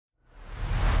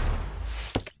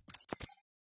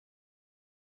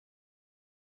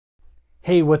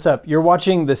Hey, what's up? You're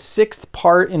watching the 6th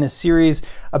part in a series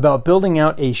about building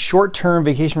out a short-term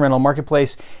vacation rental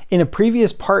marketplace. In a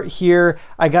previous part here,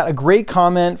 I got a great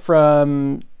comment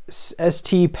from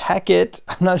ST Packet.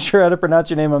 I'm not sure how to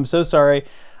pronounce your name, I'm so sorry,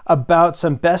 about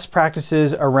some best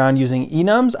practices around using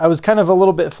enums. I was kind of a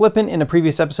little bit flippant in a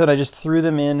previous episode. I just threw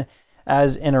them in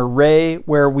as an array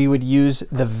where we would use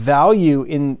the value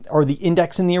in, or the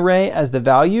index in the array as the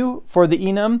value for the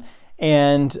enum.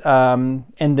 And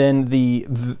then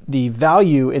the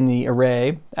value in the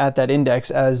array at that index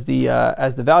as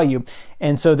the value.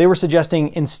 And so they were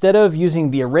suggesting instead of using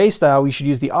the array style, we should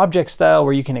use the object style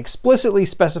where you can explicitly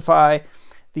specify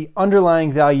the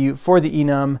underlying value for the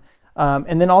enum,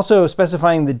 and then also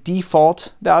specifying the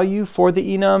default value for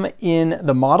the enum in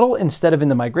the model instead of in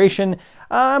the migration.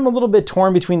 I'm a little bit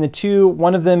torn between the two.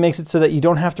 One of them makes it so that you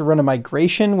don't have to run a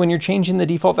migration when you're changing the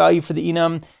default value for the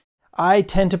enum. I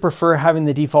tend to prefer having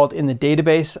the default in the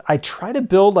database. I try to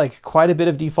build like quite a bit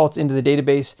of defaults into the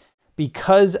database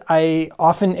because I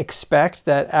often expect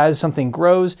that as something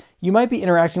grows, you might be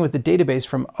interacting with the database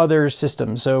from other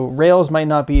systems. So Rails might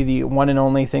not be the one and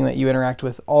only thing that you interact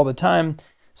with all the time.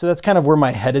 So that's kind of where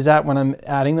my head is at when I'm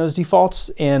adding those defaults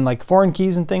and like foreign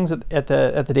keys and things at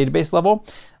the database level.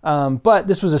 But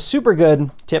this was a super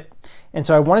good tip. And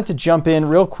so I wanted to jump in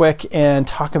real quick and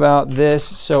talk about this.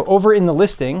 So over in the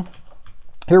listing,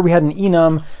 here we had an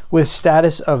enum with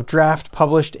status of draft,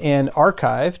 published, and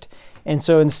archived. And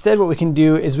so instead what we can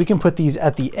do is we can put these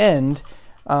at the end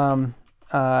and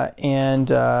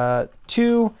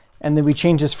then we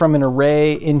change this from an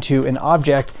array into an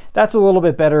object. That's a little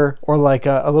bit better, or like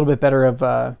a little bit better of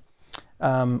a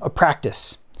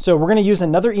practice. So we're gonna use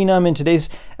another enum in today's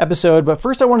episode, but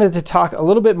first I wanted to talk a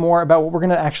little bit more about what we're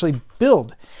gonna actually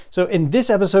build. So in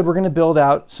this episode, we're gonna build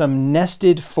out some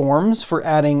nested forms for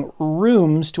adding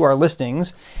rooms to our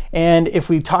listings. And if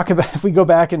we go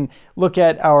back and look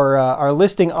at our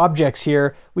listing objects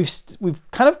here, we've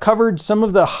kind of covered some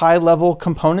of the high level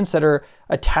components that are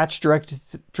attached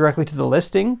directly to the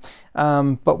listing.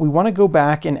 But we wanna go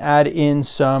back and add in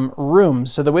some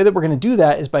rooms. So the way that we're gonna do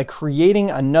that is by creating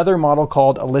another model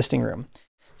called a listing room.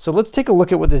 So let's take a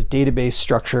look at what this database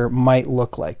structure might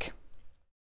look like.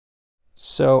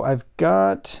 So I've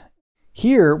got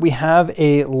here, we have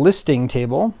a listing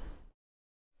table,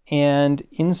 and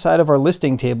inside of our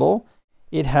listing table,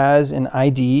 it has an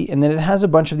ID, and then it has a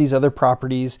bunch of these other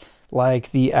properties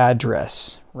like the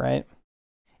address, right?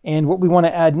 And what we want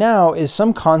to add now is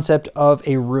some concept of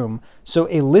a room. So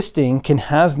a listing can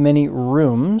have many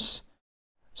rooms.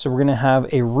 So we're going to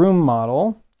have a room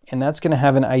model, and that's going to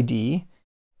have an ID,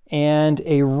 and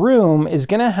a room is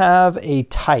going to have a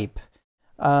type.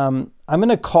 I'm going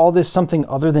to call this something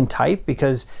other than type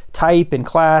because type and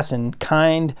class and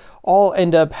kind all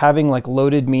end up having like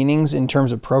loaded meanings in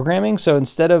terms of programming. So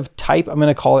instead of type, I'm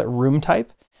going to call it room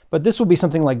type. But this will be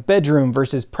something like bedroom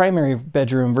versus primary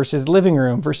bedroom versus living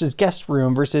room versus guest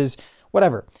room versus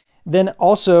whatever. Then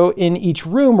also in each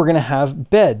room, we're going to have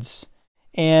beds.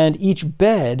 And each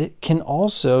bed can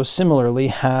also similarly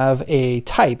have a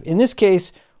type. In this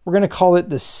case, we're going to call it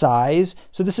the size.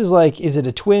 So this is like, is it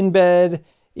a twin bed?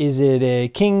 Is it a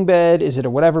king bed? Is it a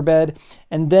whatever bed?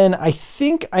 And then I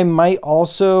think I might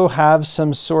also have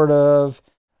some sort of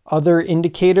other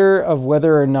indicator of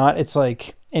whether or not it's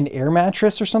like an air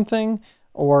mattress or something,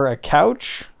 or a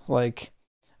couch. Like,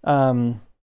 yeah,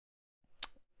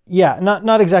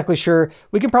 not exactly sure.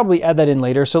 We can probably add that in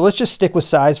later. So let's just stick with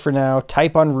size for now,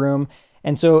 type on room.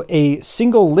 And so a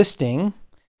single listing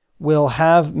will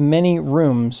have many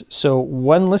rooms. So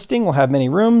one listing will have many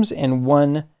rooms and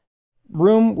one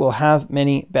room will have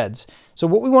many beds. So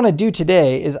what we want to do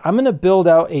today is I'm going to build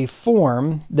out a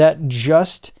form that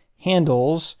just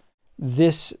handles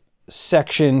this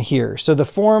section here. So the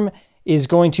form is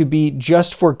going to be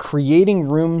just for creating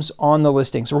rooms on the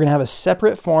listing. So we're going to have a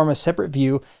separate form, a separate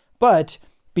view, but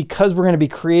because we're going to be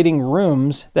creating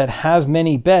rooms that have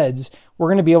many beds, we're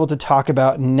going to be able to talk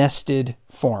about nested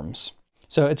forms.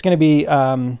 So it's going to be,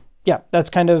 yeah, that's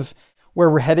kind of where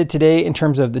we're headed today in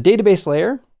terms of the database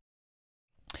layer.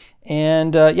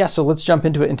 And yeah, so let's jump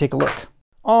into it and take a look.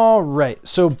 All right,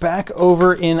 so back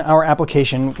over in our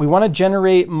application, we want to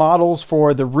generate models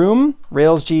for the room,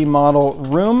 Rails-G model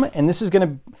room, and this is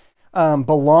going to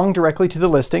belong directly to the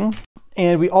listing.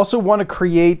 And we also want to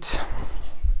create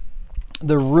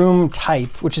the room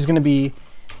type, which is going to be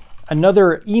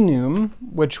another enum,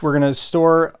 which we're going to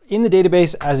store in the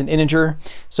database as an integer.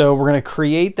 So we're going to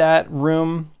create that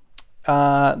room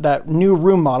that new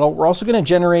room model, we're also going to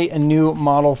generate a new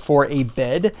model for a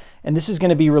bed, and this is going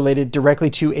to be related directly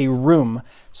to a room.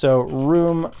 So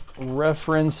room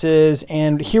references,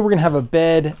 and here we're going to have a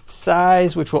bed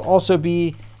size, which will also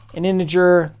be an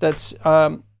integer that's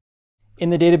in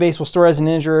the database. We'll store as an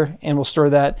integer, and we'll store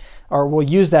that, or we'll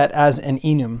use that as an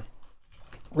enum.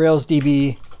 Rails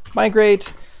DB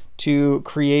migrate to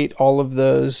create all of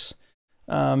those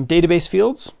database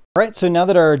fields. All right, so now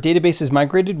that our database is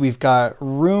migrated, we've got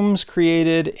rooms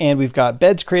created and we've got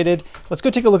beds created. Let's go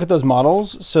take a look at those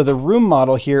models. So the room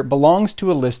model here belongs to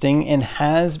a listing and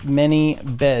has many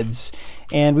beds.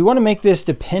 And we want to make this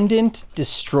dependent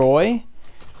destroy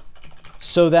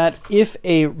so that if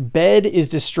a bed is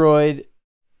destroyed,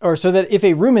 or so that if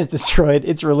a room is destroyed,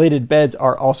 its related beds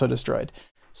are also destroyed.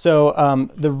 So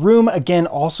the room, again,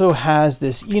 also has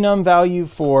this enum value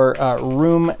for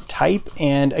room type.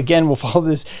 And again, we'll follow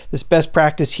this best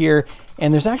practice here.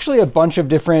 And there's actually a bunch of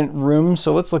different rooms.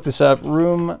 So let's look this up.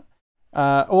 Room,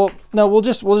 well, no, we'll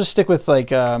just stick with like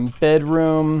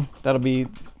bedroom. That'll be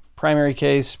primary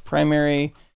case.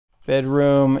 Primary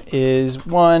bedroom is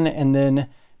 1. And then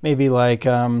maybe like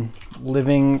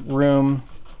living room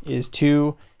is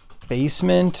 2.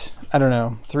 Basement, I don't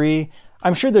know, 3.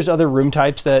 I'm sure there's other room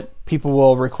types that people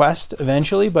will request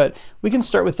eventually, but we can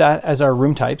start with that as our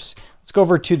room types. Let's go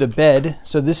over to the bed.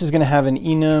 So this is going to have an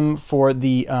enum for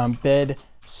the bed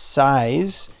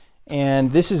size,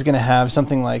 and this is going to have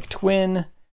something like twin,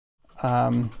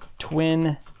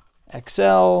 twin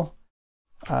XL.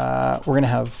 We're going to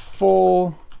have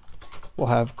full. We'll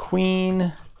have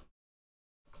queen,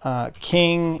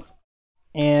 king,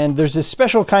 and there's this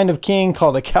special kind of king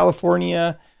called a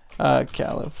California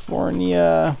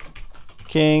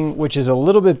king, which is a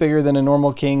little bit bigger than a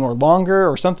normal king or longer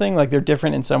or something, like they're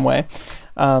different in some way.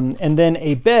 And then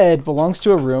a bed belongs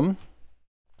to a room,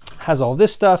 has all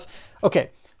this stuff. Okay,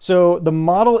 so the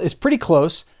model is pretty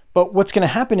close, but what's going to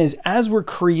happen is as we're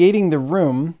creating the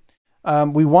room,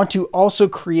 we want to also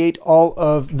create all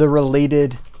of the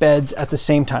related beds at the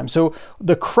same time. So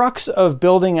the crux of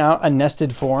building out a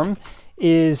nested form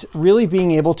is really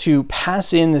being able to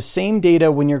pass in the same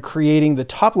data when you're creating the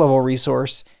top level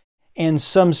resource and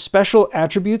some special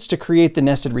attributes to create the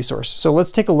nested resource. So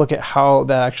let's take a look at how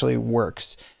that actually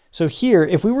works. So here,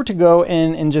 if we were to go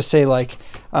in and just say like,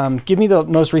 give me the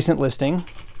most recent listing,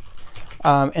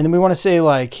 and then we want to say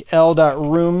like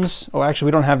l.rooms. Oh, actually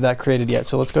we don't have that created yet.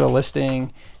 So let's go to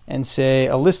listing and say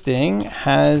a listing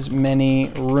has many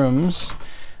rooms.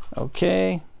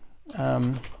 Okay.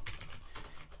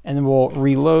 And then we'll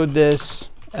reload this.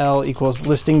 L equals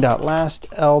listing.last,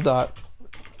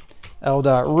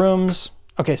 l.rooms.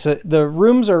 Okay, so the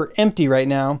rooms are empty right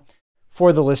now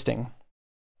for the listing.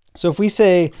 So if we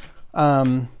say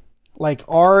like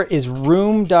r is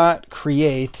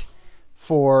room.create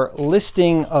for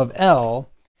listing of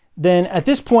L, then at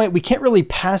this point we can't really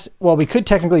pass, well, we could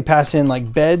technically pass in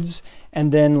like beds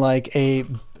and then like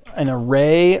an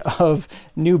array of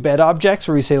new bed objects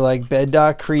where we say like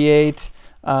bed.create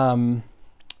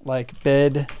like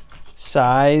bed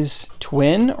size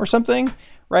twin or something,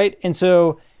 right? And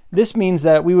so this means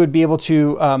that we would be able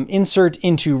to insert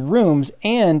into rooms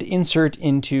and insert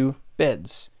into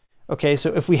beds. Okay,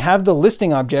 so if we have the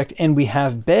listing object and we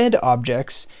have bed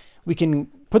objects, we can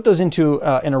put those into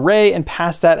an array and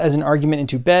pass that as an argument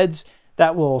into beds.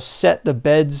 That will set the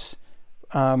beds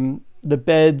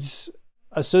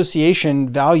association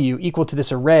value equal to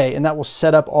this array, and that will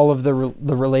set up all of the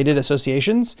related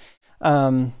associations.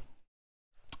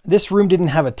 This room didn't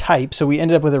have a type, so we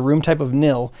ended up with a room type of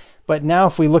nil. But now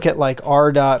if we look at like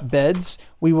r.beds,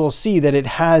 we will see that it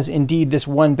has indeed this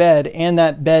one bed, and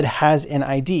that bed has an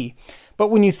ID. But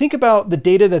when you think about the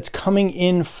data that's coming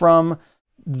in from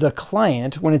the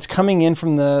client, when it's coming in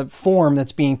from the form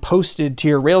that's being posted to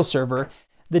your Rails server,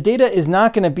 the data is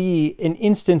not going to be an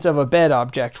instance of a bed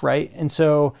object, right? And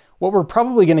so what we're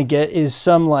probably going to get is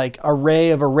some like array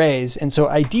of arrays. And so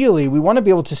ideally, we want to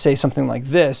be able to say something like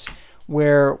this,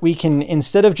 where we can,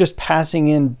 instead of just passing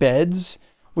in beds,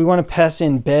 we want to pass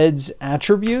in beds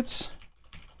attributes.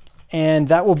 And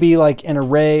that will be like an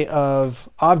array of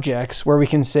objects where we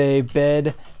can say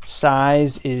bed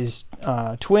size is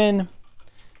twin.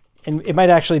 And it might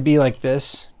actually be like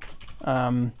this,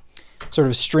 sort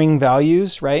of string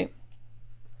values, right?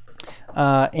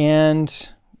 And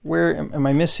where am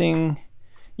I missing?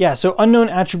 Yeah, so unknown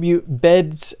attribute,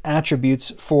 beds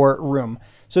attributes for room.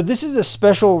 So this is a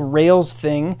special Rails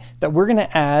thing that we're gonna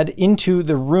add into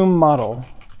the room model.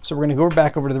 So we're gonna go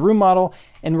back over to the room model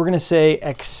and we're gonna say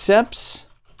accepts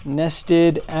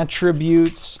nested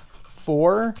attributes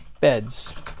for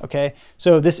beds. Okay,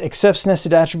 so this accepts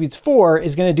nested attributes for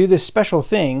is going to do this special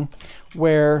thing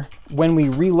where when we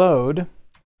reload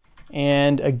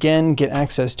and again get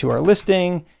access to our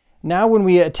listing, now when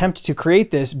we attempt to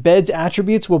create this, beds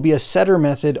attributes will be a setter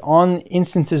method on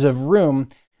instances of room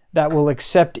that will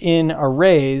accept in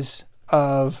arrays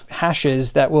of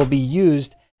hashes that will be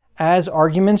used as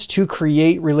arguments to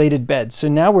create related beds. So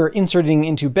now we're inserting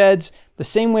into beds the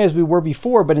same way as we were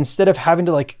before, but instead of having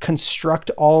to like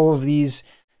construct all of these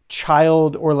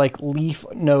child or like leaf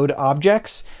node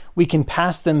objects, we can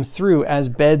pass them through as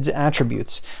beds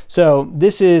attributes. So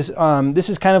this is kind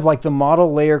of like the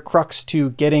model layer crux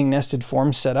to getting nested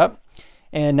forms set up.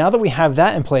 And now that we have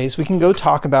that in place, we can go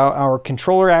talk about our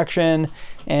controller action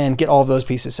and get all of those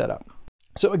pieces set up.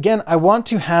 So again, I want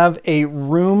to have a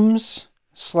rooms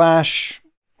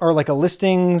or like a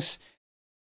listings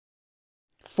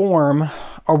form,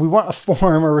 or we want a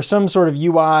form or some sort of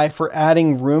UI for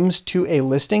adding rooms to a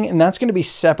listing. And that's going to be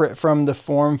separate from the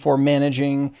form for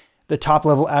managing the top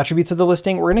level attributes of the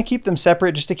listing. We're going to keep them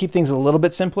separate just to keep things a little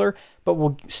bit simpler, but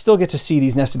we'll still get to see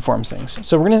these nested forms things.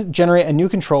 So we're going to generate a new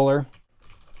controller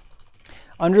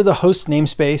under the host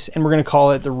namespace, and we're going to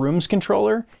call it the rooms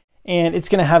controller. And it's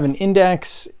going to have an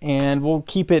index, and we'll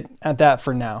keep it at that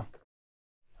for now.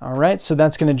 All right, so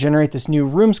that's going to generate this new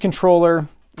rooms controller.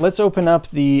 Let's open up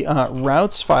the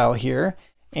routes file here.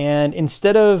 And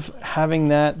instead of having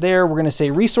that there, we're going to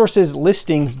say resources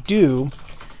listings do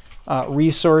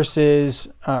resources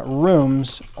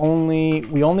rooms only.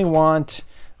 We only want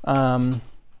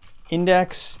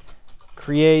index,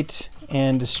 create,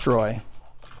 and destroy.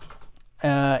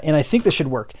 And I think this should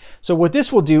work. So what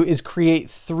this will do is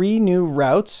create 3 new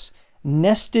routes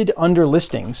nested under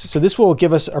listings. So this will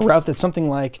give us a route that's something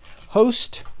like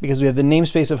host, because we have the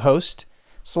namespace of host,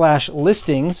 /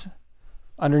 listings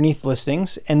underneath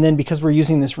listings. And then because we're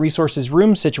using this resources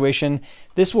room situation,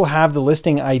 this will have the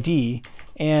listing ID.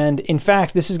 And in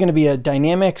fact, this is going to be a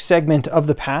dynamic segment of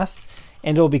the path,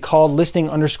 and it'll be called listing /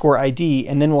 ID.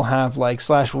 And then we'll have like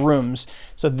 /rooms.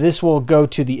 So this will go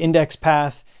to the index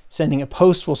path. Sending a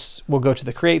post will go to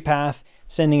the create path.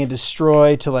 Sending a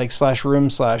destroy to like /room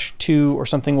 /to or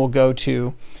something will go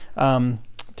to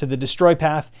the destroy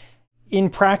path. In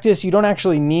practice, you don't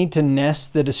actually need to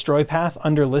nest the destroy path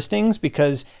under listings,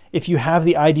 because if you have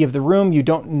the ID of the room, you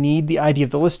don't need the ID of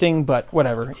the listing, but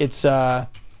whatever. It's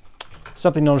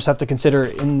something you'll just have to consider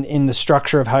in the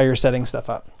structure of how you're setting stuff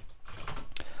up.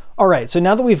 All right, so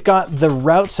now that we've got the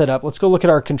route set up, let's go look at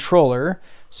our controller.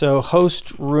 So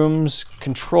host rooms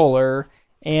controller,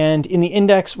 and in the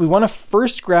index, we want to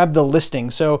first grab the listing.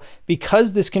 So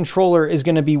because this controller is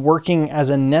going to be working as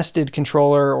a nested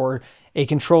controller, or a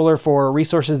controller for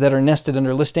resources that are nested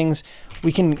under listings,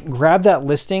 we can grab that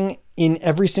listing in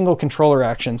every single controller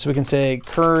action. So we can say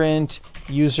current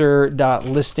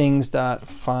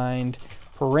user.listings.find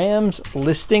params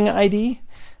listing ID.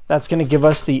 That's going to give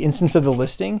us the instance of the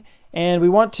listing. And we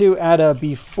want to add a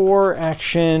before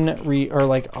action or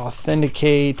like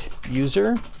authenticate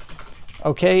user.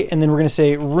 Okay, and then we're going to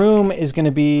say room is going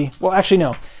to be, well, actually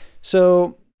no.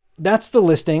 So that's the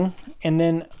listing, and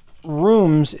then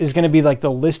rooms is going to be like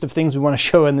the list of things we want to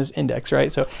show in this index,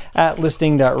 right? So at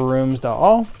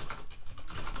listing.rooms.all,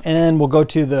 and we'll go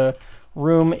to the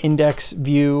room index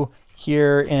view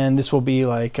here, and this will be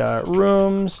like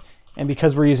rooms. And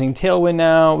because we're using Tailwind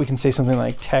now, we can say something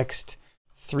like text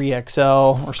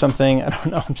 3XL or something. I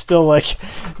don't know. I'm still like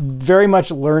very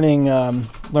much learning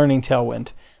Tailwind.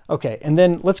 Okay, and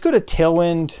then let's go to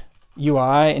Tailwind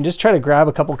UI and just try to grab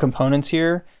a couple components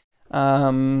here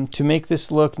to make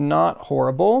this look not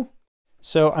horrible.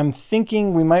 So I'm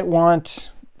thinking we might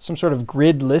want some sort of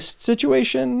grid list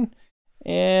situation.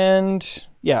 And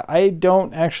yeah, I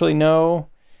don't actually know.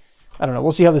 I don't know.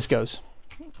 We'll see how this goes.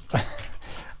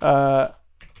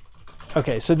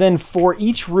 Okay, so then for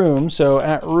each room, so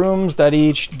at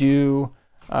rooms.each do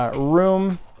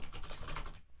room,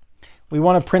 we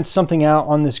want to print something out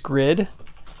on this grid,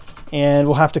 and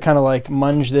we'll have to kind of like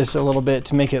munge this a little bit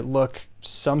to make it look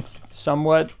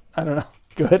somewhat, I don't know,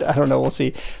 good. I don't know, we'll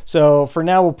see. So for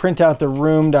now, we'll print out the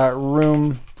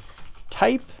room.room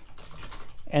type,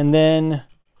 and then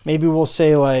maybe we'll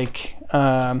say like,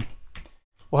 we'll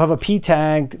have a p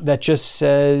tag that just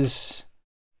says,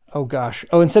 oh gosh,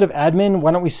 oh, instead of admin,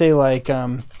 why don't we say like,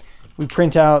 we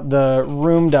print out the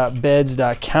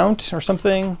room.beds.count or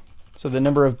something, so the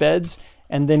number of beds,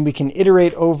 and then we can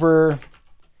iterate over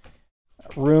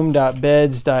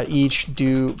room.beds.each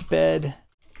do bed,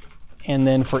 and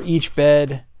then for each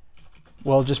bed,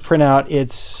 we'll just print out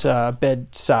its bed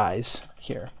size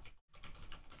here.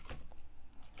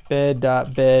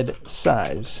 Bed.bed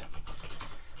size.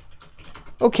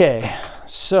 Okay,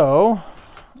 so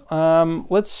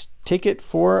let's take it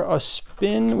for a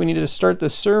spin. We need to start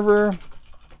the server,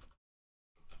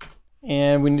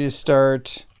 and we need to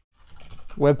start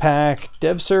Webpack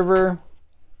dev server.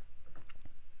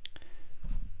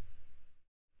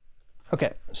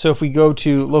 Okay, so if we go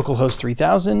to localhost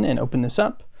 3000 and open this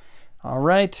up, all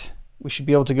right, we should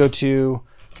be able to go to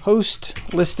host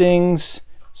listings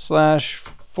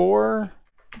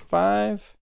 /4/5,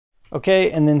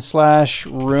 okay, and then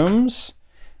 /rooms,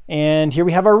 and here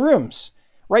we have our rooms.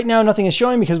 Right now, nothing is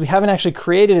showing because we haven't actually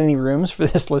created any rooms for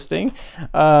this listing.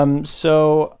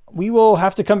 So we will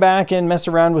have to come back and mess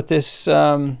around with this.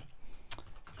 We'll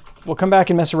come back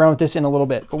and mess around with this in a little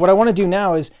bit. But what I want to do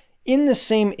now is in the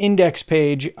same index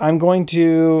page, I'm going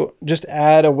to just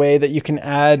add a way that you can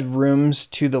add rooms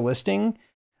to the listing.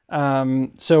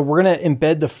 So we're going to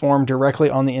embed the form directly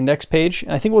on the index page.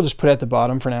 And I think we'll just put it at the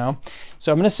bottom for now.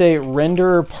 So I'm going to say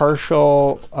render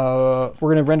partial. We're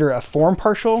going to render a form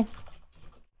partial.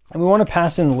 And we want to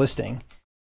pass in the listing.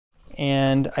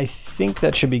 And I think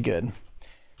that should be good.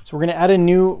 So we're going to add a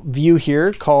new view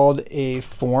here called a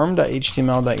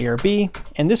form.html.erb.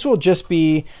 And this will just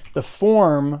be the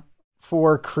form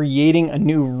for creating a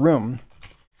new room.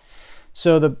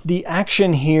 So the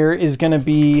action here is going to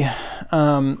be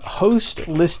host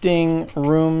listing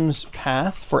rooms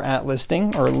path for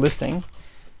 @listing or listing.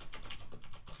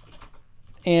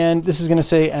 And this is going to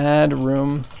say add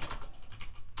room.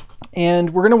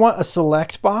 And we're going to want a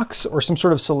select box or some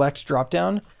sort of select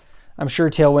dropdown. I'm sure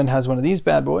Tailwind has one of these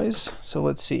bad boys. So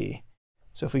let's see.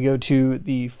 So if we go to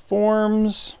the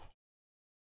forms,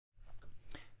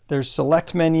 there's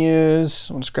select menus.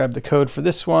 We'll just grab the code for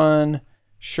this one.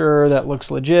 Sure, that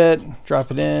looks legit. Drop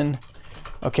it in.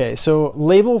 Okay, so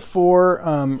label for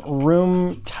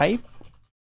room type.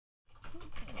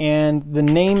 And the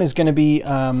name is going to be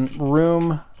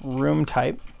room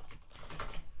type.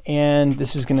 And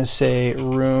this is going to say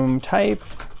room type.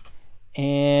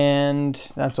 And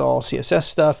that's all CSS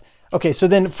stuff. Okay, so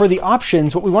then for the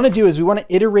options, what we want to do is we want to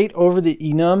iterate over the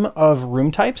enum of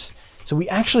room types. So we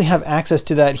actually have access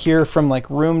to that here from like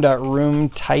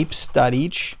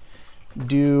room.roomtypes.each.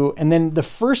 And then the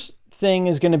first thing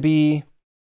is going to be,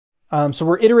 so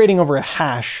we're iterating over a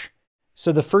hash.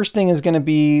 So the first thing is going to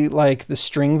be like the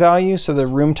string value, so the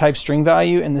room type string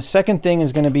value. And the second thing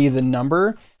is going to be the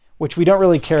number, which we don't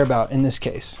really care about in this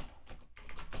case.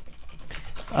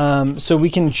 So we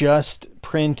can just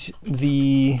print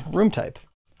the room type.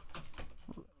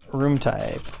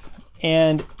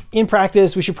 And in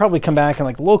practice, we should probably come back and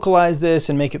like localize this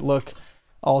and make it look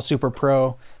all super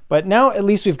pro. But now at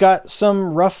least we've got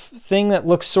some rough thing that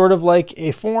looks sort of like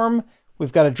a form.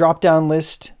 We've got a drop-down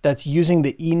list that's using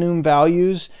the enum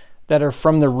values that are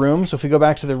from the room. So if we go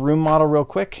back to the room model real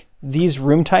quick, these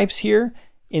room types here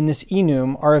in this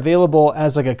enum are available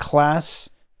as like a class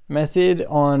method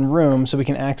on room, so we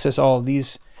can access all of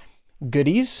these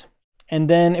goodies. And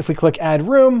then if we click add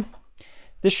room,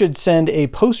 this should send a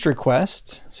post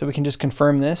request. So we can just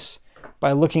confirm this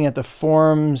by looking at the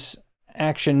forms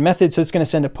action method. So it's going to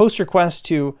send a post request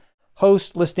to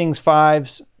host listings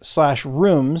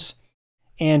 5/rooms.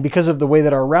 And because of the way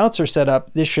that our routes are set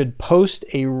up, this should post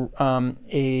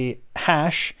a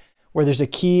hash where there's a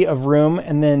key of room,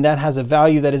 and then that has a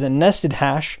value that is a nested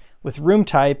hash with room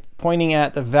type pointing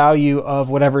at the value of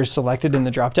whatever is selected in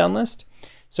the dropdown list.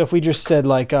 So if we just said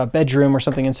like bedroom or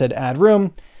something and said add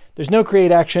room, there's no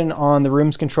create action on the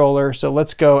rooms controller. So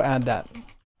let's go add that.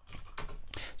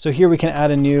 So here we can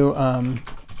add a new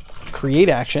create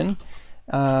action.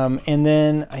 And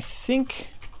then I think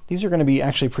these are going to be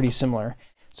actually pretty similar.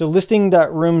 So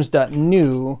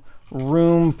listing.rooms.new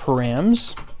room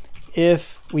params.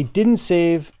 If we didn't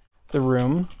save the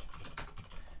room,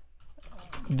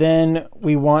 then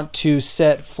we want to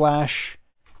set flash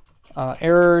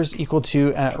errors equal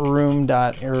to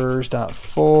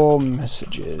 @room.errors.full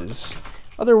messages.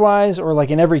 Otherwise, or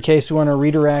like in every case, we want to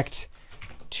redirect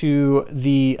to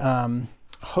the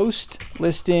host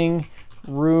listing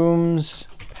rooms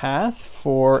path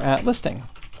for @listing.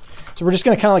 So we're just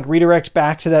going to kind of like redirect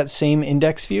back to that same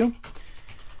index view.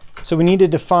 So we need to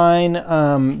define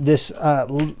this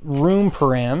room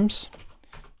params,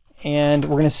 and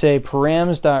we're going to say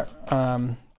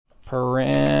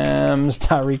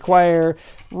params.require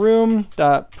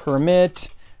room.permit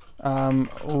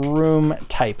room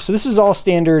type. So this is all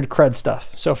standard CRUD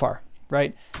stuff so far,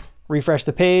 right? Refresh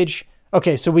the page.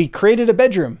 Okay, so we created a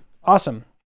bedroom. Awesome.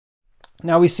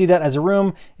 Now we see that as a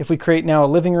room. If we create now a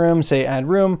living room, say add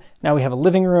room, now we have a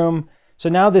living room. So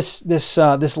now this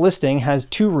listing has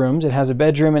two rooms. It has a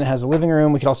bedroom and it has a living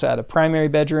room. We could also add a primary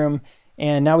bedroom.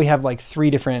 And now we have like 3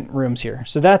 different rooms here.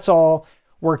 So that's all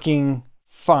working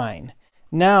fine.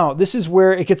 Now, this is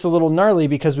where it gets a little gnarly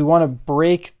because we want to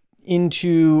break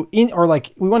into, we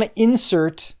want to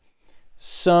insert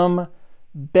some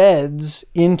beds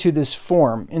into this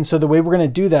form. And so the way we're going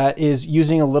to do that is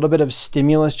using a little bit of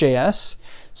Stimulus.js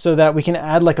so that we can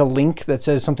add like a link that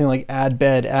says something like add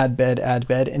bed, add bed, add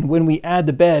bed. And when we add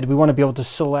the bed, we want to be able to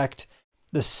select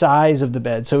the size of the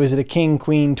bed. So is it a king,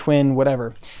 queen, twin,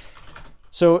 whatever.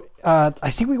 So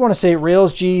I think we want to say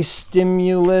Rails G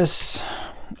stimulus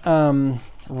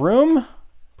room,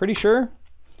 pretty sure.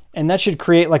 And that should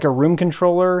create like a room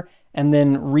controller and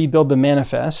then rebuild the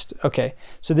manifest. Okay,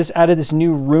 so this added this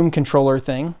new room controller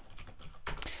thing.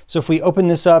 So if we open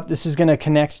this up, this is going to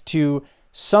connect to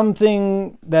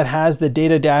something that has the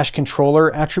data dash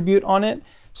controller attribute on it.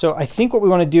 So I think what we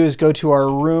want to do is go to our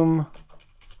room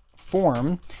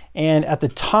form, and at the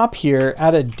top here,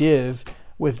 add a div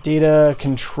with data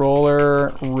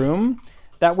controller room.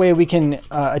 That way we can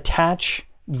attach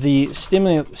the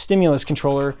stimulus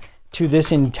controller to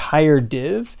this entire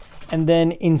div. And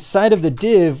then inside of the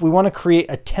div, we want to create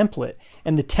a template.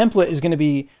 And the template is going to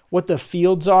be what the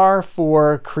fields are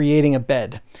for creating a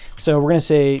bed. So we're going to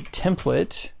say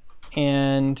template,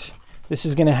 and this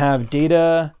is going to have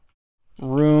data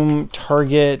room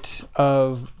target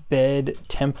of bed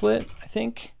template, I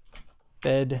think.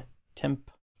 Bed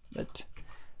template.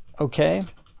 Okay.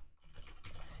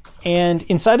 And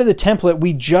inside of the template,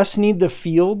 we just need the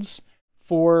fields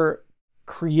for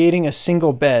creating a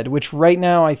single bed, which right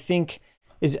now I think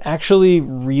is actually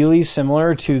really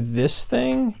similar to this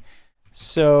thing.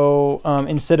 So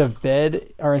instead of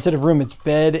bed, or instead of room, it's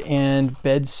bed and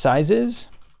bed sizes.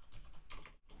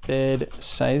 Bed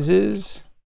sizes.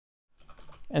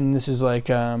 And this is like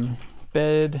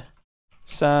bed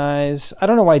size. I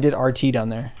don't know why I did RT down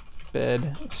there.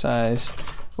 Bed size,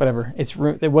 whatever. It's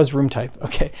room. It was room type.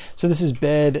 Okay, so this is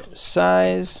bed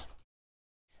size.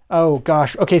 Oh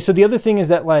gosh. Okay, so the other thing is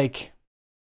that like,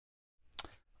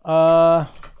 yeah,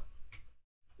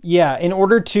 in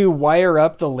order to wire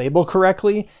up the label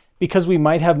correctly, because we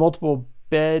might have multiple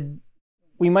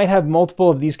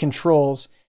of these controls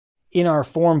in our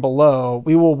form below,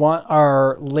 we will want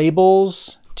our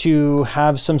labels to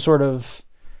have some sort of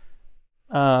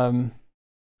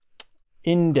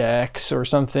index or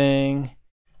something.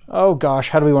 Oh gosh,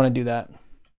 how do we want to do that?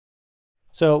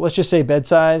 So let's just say bed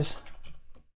size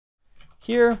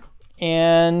here,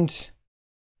 and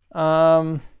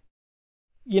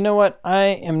you know what? I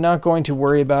am not going to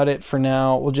worry about it for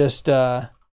now. We'll just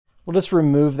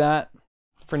remove that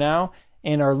for now,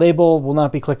 and our label will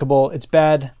not be clickable. It's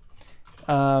bad.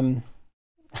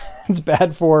 It's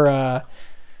bad for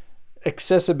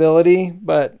accessibility,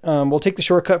 but we'll take the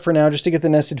shortcut for now just to get the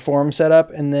nested form set up,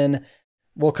 and then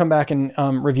we'll come back and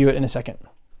review it in a second.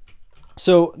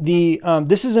 So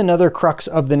this is another crux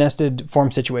of the nested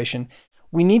form situation.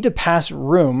 We need to pass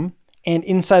room, and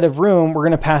inside of room, we're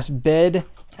going to pass bed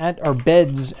at our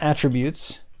beds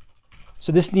attributes.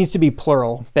 So this needs to be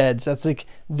plural, beds. That's like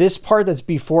this part that's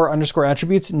before underscore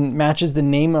attributes and matches the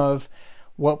name of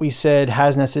what we said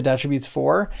has nested attributes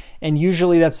for. And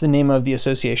usually that's the name of the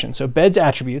association. So beds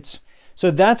attributes.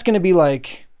 So that's going to be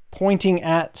like pointing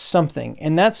at something,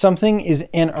 and that something is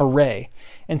an array.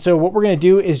 And so what we're going to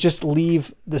do is just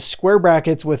leave the square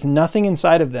brackets with nothing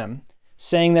inside of them,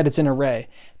 saying that it's an array.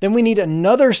 Then we need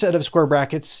another set of square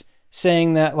brackets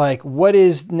saying that like what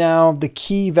is now the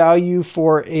key value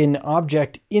for an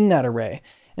object in that array.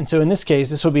 And so in this case,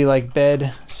 this will be like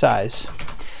bed size.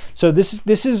 So this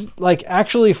is like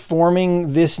actually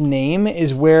forming this name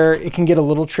is where it can get a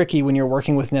little tricky when you're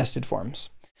working with nested forms.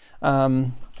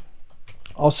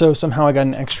 Also, somehow I got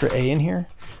an extra A in here,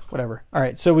 whatever. All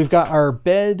right, so we've got our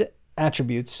bed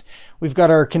attributes. We've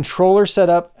got our controller set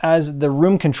up as the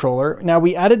room controller. Now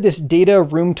we added this data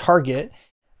room target.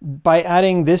 By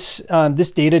adding this,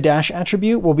 this data dash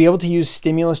attribute, we'll be able to use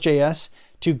Stimulus.js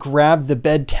to grab the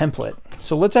bed template.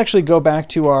 So let's actually go back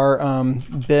to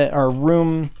our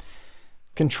room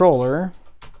controller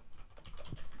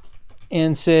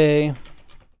and say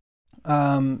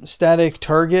static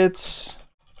targets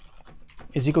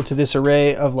is equal to this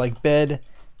array of like bed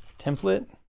template.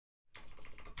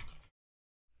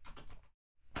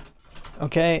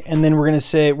 Okay, and then we're gonna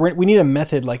say we need a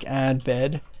method like add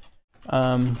bed,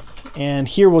 and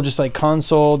here we'll just like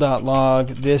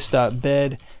console.log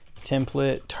this.bed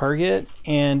template target,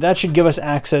 and that should give us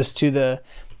access to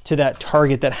that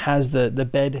target that has the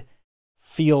bed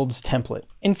fields template.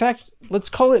 In fact, let's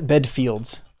call it bed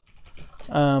fields.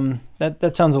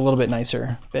 That sounds a little bit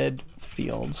nicer. Bed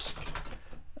fields.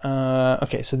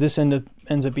 Okay, so this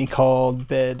ends up being called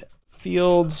bed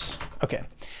fields. Okay.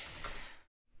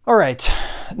 All right.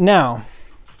 Now,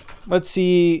 let's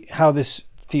see how this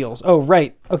feels. Oh,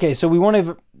 right. Okay, so we won't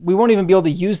even be able to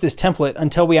use this template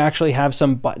until we actually have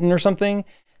some button or something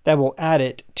that will add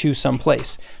it to some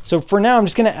place. So for now, I'm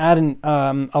just going to add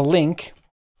a link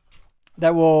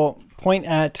that will point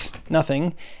at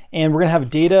nothing, and we're going to have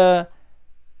data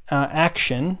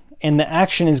action, and the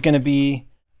action is going to be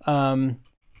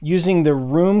using the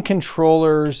room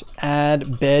controller's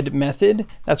add bed method.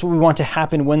 That's what we want to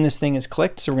happen when this thing is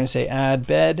clicked. So we're going to say add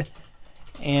bed,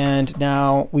 and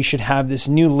now we should have this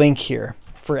new link here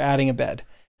for adding a bed.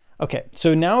 Okay,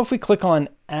 so now if we click on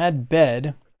add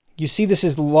bed, you see this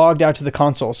is logged out to the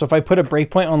console. So if I put a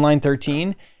breakpoint on line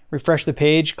 13, refresh the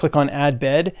page, click on add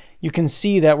bed, you can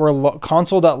see that we're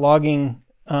console.logging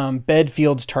bed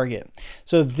fields target.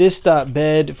 So this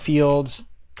 .bed fields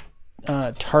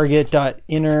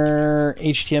target.inner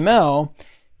HTML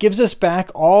gives us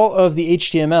back all of the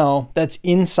HTML that's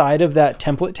inside of that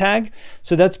template tag.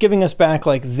 So that's giving us back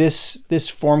like this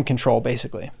form control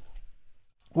basically.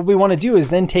 What we want to do is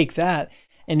then take that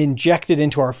and inject it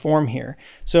into our form here.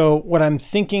 So what I'm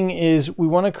thinking is we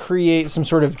want to create some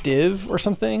sort of div or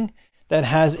something that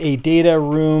has a data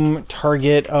room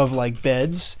target of like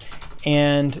beds.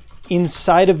 And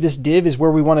inside of this div is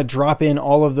where we want to drop in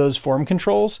all of those form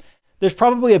controls. There's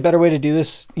probably a better way to do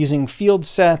this using field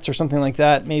sets or something like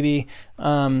that, maybe.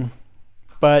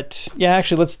 But yeah,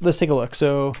 actually, let's take a look.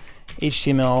 So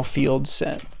HTML field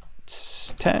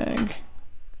sets tag.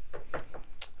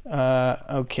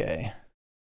 Okay.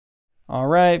 All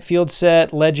right, field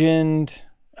set, legend.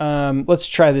 Let's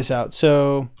try this out.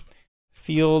 So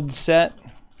field set,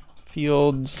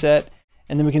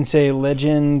 and then we can say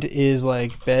legend is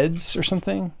like beds or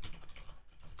something.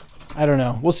 I don't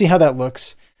know. We'll see how that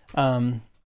looks.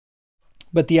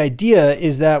 But the idea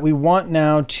is that we want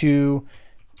now to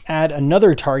add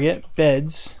another target,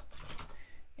 beds,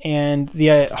 and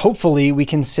hopefully we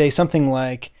can say something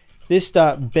like this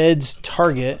 .beds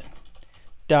target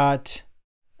dot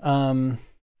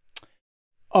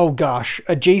oh gosh,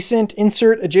 adjacent,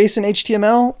 insert adjacent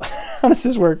HTML. How does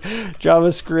this work?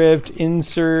 JavaScript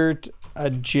insert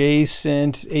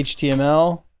adjacent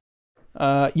HTML.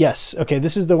 Yes, okay,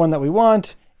 this is the one that we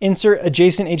want. Insert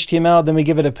adjacent HTML, then we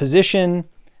give it a position,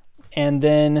 and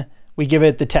then we give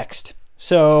it the text.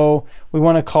 So we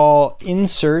want to call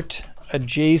insert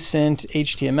adjacent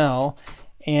HTML.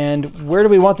 And where do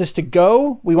we want this to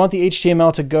go? We want the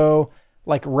HTML to go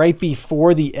like right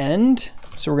before the end.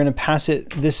 So we're going to pass it,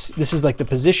 this is like the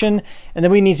position, and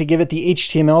then we need to give it the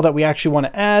HTML that we actually want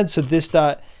to add. So this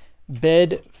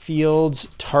 .bed fields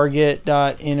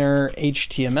target.inner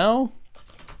HTML.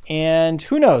 And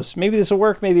who knows, maybe this will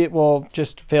work, maybe it will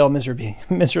just fail miserably.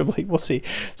 We'll see.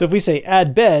 So if we say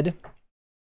add bed,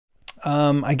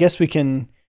 I guess we can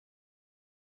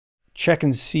check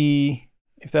and see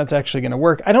if that's actually going to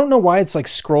work. I don't know why it's like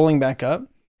scrolling back up.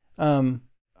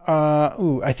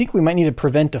 I think we might need to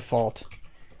prevent default.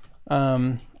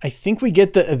 I think we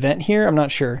get the event here. I'm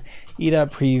not sure.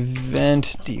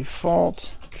 e.prevent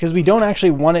default, because we don't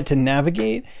actually want it to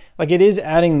navigate. Like it is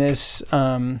adding this,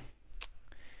 the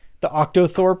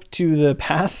octothorpe to the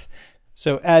path.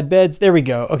 So add beds, there we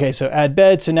go. Okay, so add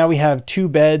beds. So now we have two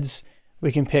beds.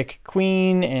 We can pick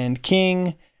queen and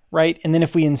king, right? And then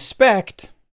if we inspect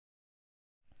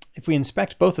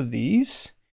both of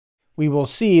these, we will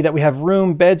see that we have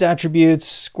room, beds attributes,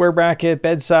 square bracket,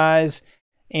 bed size,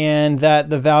 and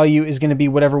that the value is going to be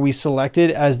whatever we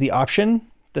selected as the option,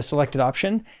 the selected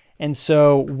option. And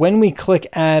so when we click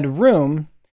add room,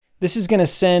 this is going to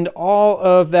send all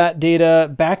of that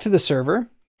data back to the server.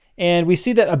 And we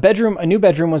see that a new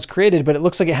bedroom was created, but it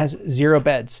looks like it has 0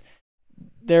 beds.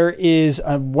 There is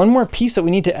one more piece that we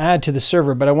need to add to the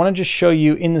server, but I want to just show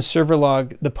you in the server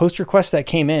log, the post request that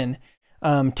came in.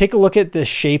 Take a look at the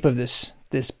shape of this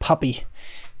puppy.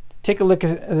 Take a look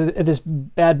at this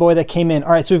bad boy that came in.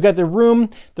 All right, so we've got the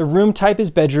room type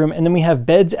is bedroom, and then we have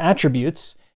beds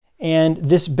attributes, and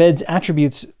this beds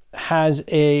attributes has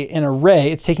an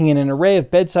array. It's taking in an array of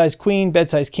bed size queen, bed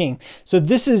size king. So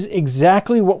this is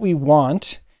exactly what we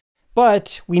want,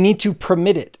 but we need to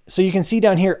permit it. So you can see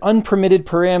down here, unpermitted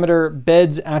parameter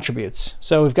beds attributes.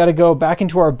 So we've got to go back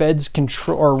into our beds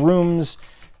control or rooms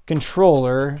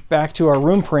controller, back to our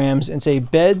room params and say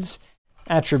beds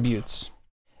attributes.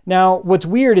 Now, what's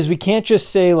weird is we can't just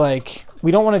say like,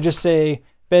 we don't want to just say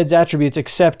beds attributes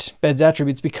except beds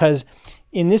attributes, because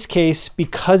in this case,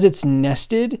 because it's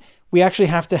nested, we actually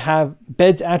have to have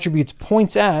beds attributes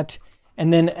points at,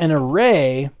 and then an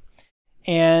array.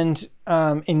 And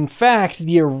in fact,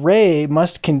 the array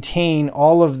must contain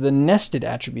all of the nested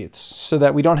attributes so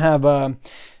that we don't have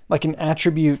like an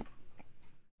attribute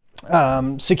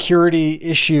security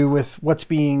issue with what's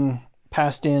being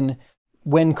passed in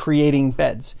when creating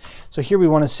beds. So here we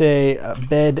want to say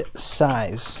bed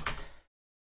size.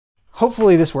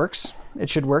 Hopefully this works. It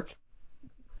should work,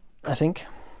 I think.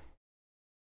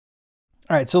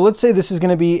 All right, so let's say this is going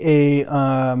to be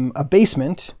a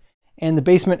basement, and the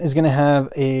basement is going to have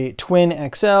a twin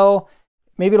XL.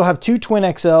 Maybe it'll have 2 twin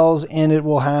XLs, and it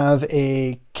will have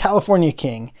a California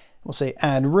King. We'll say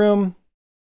add room.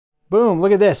 Boom,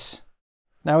 look at this.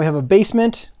 Now we have a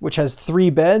basement, which has 3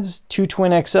 beds, 2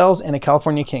 twin XLs, and a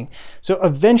California King. So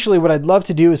eventually what I'd love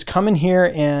to do is come in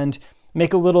here and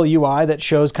make a little UI that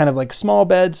shows kind of like small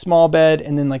bed,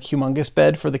 and then like humongous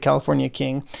bed for the California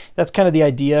King. That's kind of the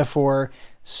idea for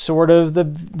sort of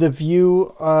the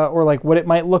view or like what it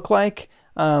might look like.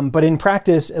 But in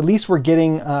practice, at least we're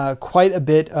getting quite a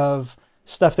bit of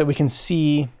stuff that we can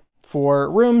see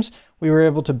for rooms. We were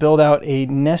able to build out a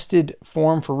nested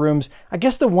form for rooms. I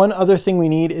guess the one other thing we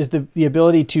need is the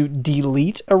ability to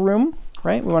delete a room,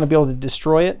 right? We want to be able to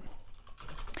destroy it.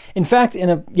 In fact,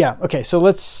 okay, so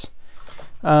let's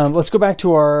go back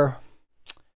to our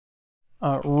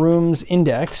rooms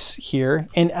index here.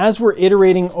 And as we're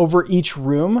iterating over each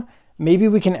room, maybe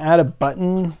we can add a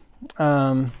button,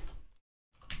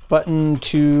 button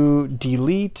to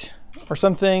delete or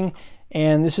something.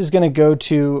 And this is going to go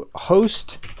to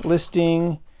host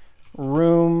listing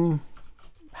room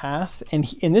path.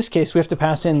 And in this case, we have to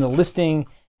pass in the listing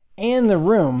and the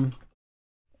room.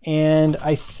 And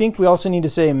I think we also need to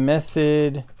say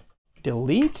method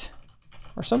delete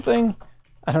or something.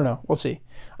 I don't know. We'll see.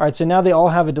 All right. So now they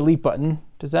all have a delete button.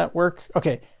 Does that work?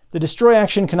 Okay. The destroy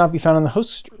action cannot be found on the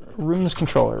host rooms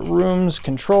controller. Rooms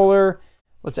controller.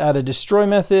 Let's add a destroy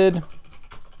method.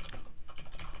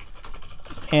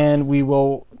 And we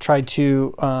will try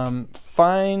to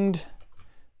find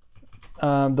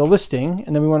the listing,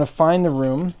 and then we want to find the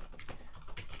room.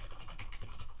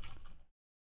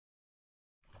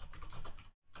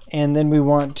 And then we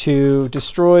want to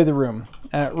destroy the room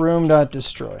at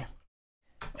room.destroy.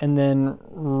 And then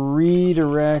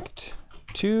redirect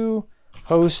to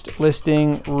host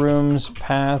listing rooms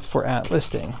path for at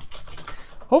listing.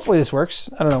 Hopefully this works.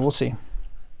 I don't know. We'll see.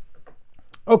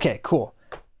 Okay, cool.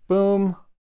 Boom.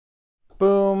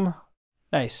 Boom.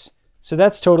 Nice. So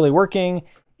that's totally working.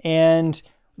 And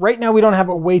right now we don't have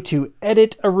a way to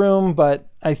edit a room, but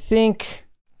I think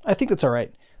that's all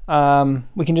right.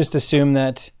 We can just assume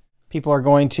that people are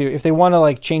going to, if they want to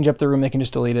like change up the room, they can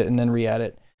just delete it and then re-add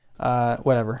it.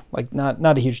 Whatever, like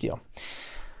not a huge deal.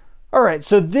 All right.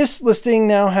 So this listing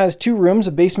now has 2 rooms,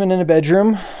 a basement and a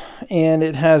bedroom, and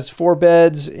it has 4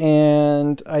 beds.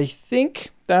 And I think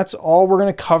that's all we're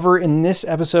going to cover in this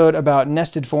episode about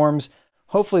nested forms.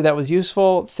 Hopefully that was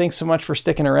useful. Thanks so much for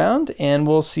sticking around, and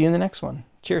we'll see you in the next one.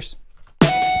 Cheers.